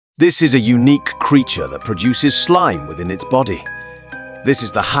This is a unique creature that produces slime within its body. This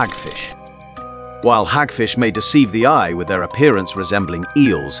is the hagfish. While hagfish may deceive the eye with their appearance resembling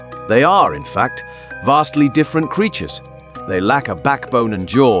eels, they are, in fact, vastly different creatures. They lack a backbone and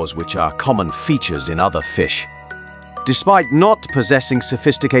jaws, which are common features in other fish. Despite not possessing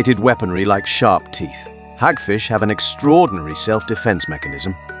sophisticated weaponry like sharp teeth, hagfish have an extraordinary self-defense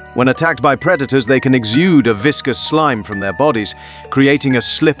mechanism. When attacked by predators, they can exude a viscous slime from their bodies, creating a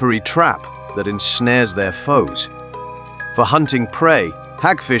slippery trap that ensnares their foes. For hunting prey,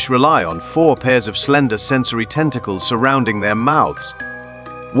 hagfish rely on 4 pairs of slender sensory tentacles surrounding their mouths.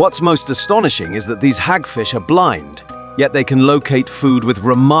 What's most astonishing is that these hagfish are blind, yet they can locate food with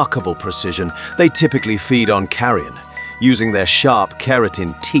remarkable precision. They typically feed on carrion, using their sharp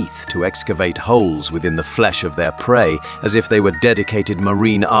keratin teeth to excavate holes within the flesh of their prey as if they were dedicated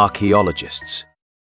marine archaeologists.